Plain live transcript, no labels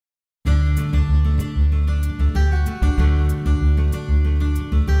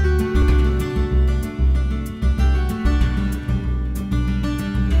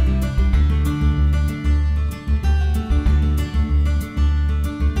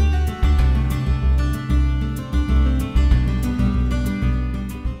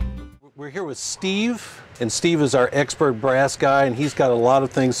with Steve, and Steve is our expert brass guy, and he's got a lot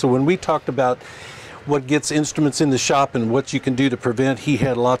of things. So when we talked about what gets instruments in the shop and what you can do to prevent, he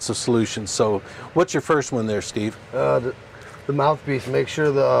had lots of solutions. So what's your first one there, Steve? The mouthpiece. Make sure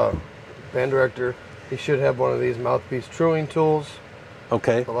the band director, he should have one of these mouthpiece truing tools.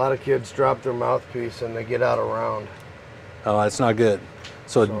 Okay. A lot of kids drop their mouthpiece and they get out of round. Oh, that's not good.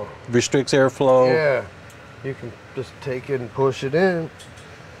 So it restricts airflow. Yeah. You can just take it and push it in.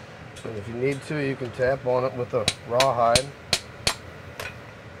 And if you need to, you can tap on it with a rawhide.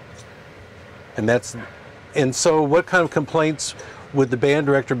 And so what kind of complaints would the band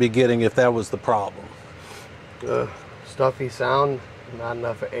director be getting if that was the problem? Stuffy sound, not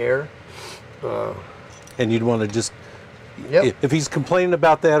enough air. And you'd want to just, Yep. if he's complaining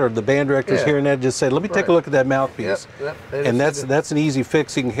about that or the band director's hearing that, just say, let me take a look at that mouthpiece. Yep. And that's an easy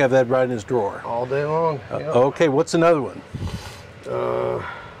fix. He can have that right in his drawer. All day long. Okay, what's another one?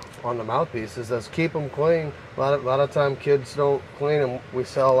 On the mouthpieces, let's keep them clean. A lot of time kids don't clean them. We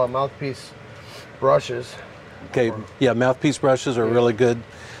sell mouthpiece brushes. Okay, yeah, mouthpiece brushes are really good.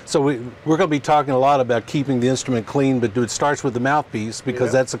 So we're going to be talking a lot about keeping the instrument clean, but it starts with the mouthpiece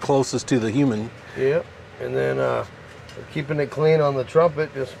because that's the closest to the human. Yep, and then keeping it clean on the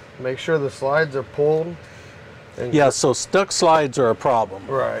trumpet, just make sure the slides are pulled. And yeah, so stuck slides are a problem.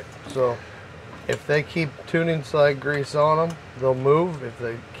 Right, so if they keep tuning slide grease on them, they'll move. If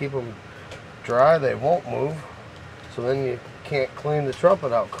they keep them dry, they won't move. So then you can't clean the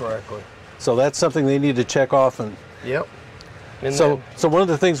trumpet out correctly. So that's something they need to check often. Yep. And so one of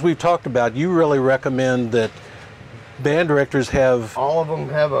the things we've talked about, you really recommend that band directors have... All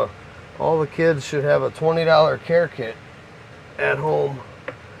the kids should have a $20 care kit at home,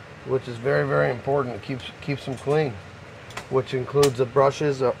 which is very, very important. It keeps them clean, which includes the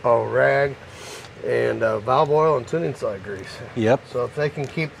brushes, a rag, and valve oil and tuning slide grease. Yep. So if they can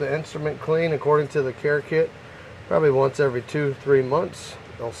keep the instrument clean according to the care kit, probably once every 2-3 months,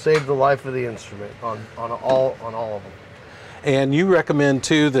 they'll save the life of the instrument on all of them. And you recommend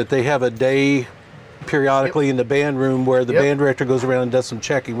too that they have a day periodically in the band room where the band director goes around and does some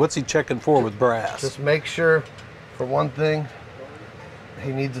checking. What's he checking for with brass? Just make sure, for one thing,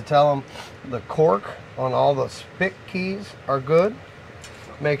 he needs to tell them the cork on all the spick keys are good.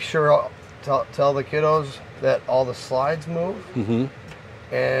 Make sure, tell the kiddos that all the slides move.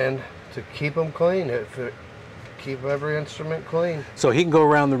 Mm-hmm. And to keep them clean. Keep every instrument clean. So he can go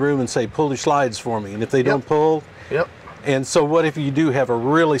around the room and say, pull your slides for me. And if they don't pull? Yep. And so what if you do have a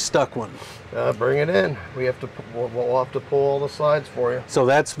really stuck one? Bring it in. We'll have to pull all the slides for you. So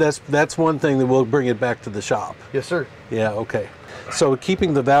that's one thing that we'll bring it back to the shop. Yes, sir. Yeah, okay. So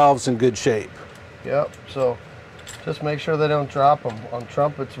keeping the valves in good shape. Yep. So just make sure they don't drop them. On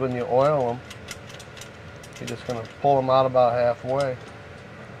trumpets, when you oil them, you're just going to pull them out about halfway.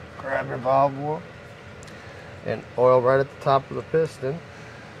 Grab your valve oil and oil right at the top of the piston.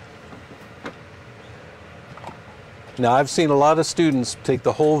 Now I've seen a lot of students take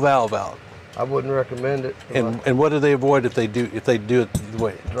the whole valve out. I wouldn't recommend it. And what do they avoid if they do it the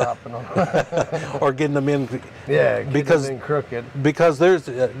way? Dropping them. Or getting them in. Yeah, because them in crooked. Because there's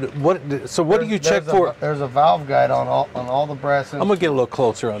what do you check for? There's a valve guide on all the brass instruments. I'm gonna get a little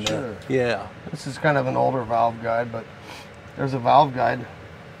closer on Sure. that. Yeah. This is kind of an older valve guide, but there's a valve guide.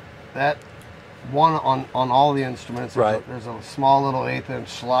 That one on all the instruments. Right. There's a small little 1/8"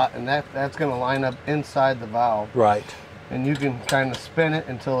 slot, and that's going to line up inside the valve. Right. And you can kind of spin it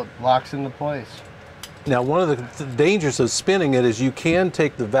until it locks into place. Now, one of the dangers of spinning it is you can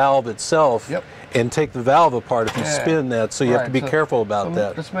take the valve itself and take the valve apart if you spin that. So you have to be careful about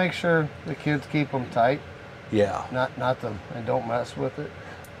that. Just make sure the kids keep them tight. Yeah. And don't mess with it.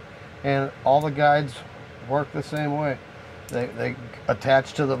 And all the guides work the same way. They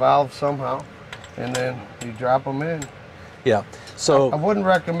attach to the valve somehow, and then you drop them in. Yeah. So I wouldn't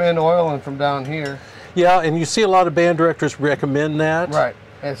recommend oiling from down here. Yeah, and you see a lot of band directors recommend that. Right.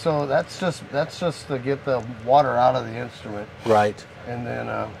 And so that's just to get the water out of the instrument. Right. And then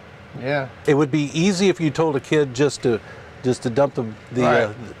yeah. It would be easy if you told a kid just to dump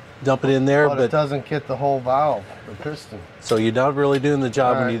dump it in there, but it doesn't get the whole valve, the piston. So you're not really doing the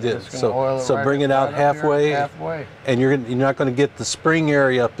job when you did. So bring it out halfway, and you're not going to get the spring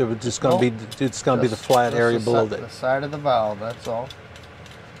area up there. It's just going to be the flat area below that. The side of the valve. That's all.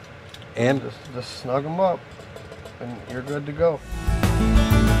 And just snug them up, and you're good to go.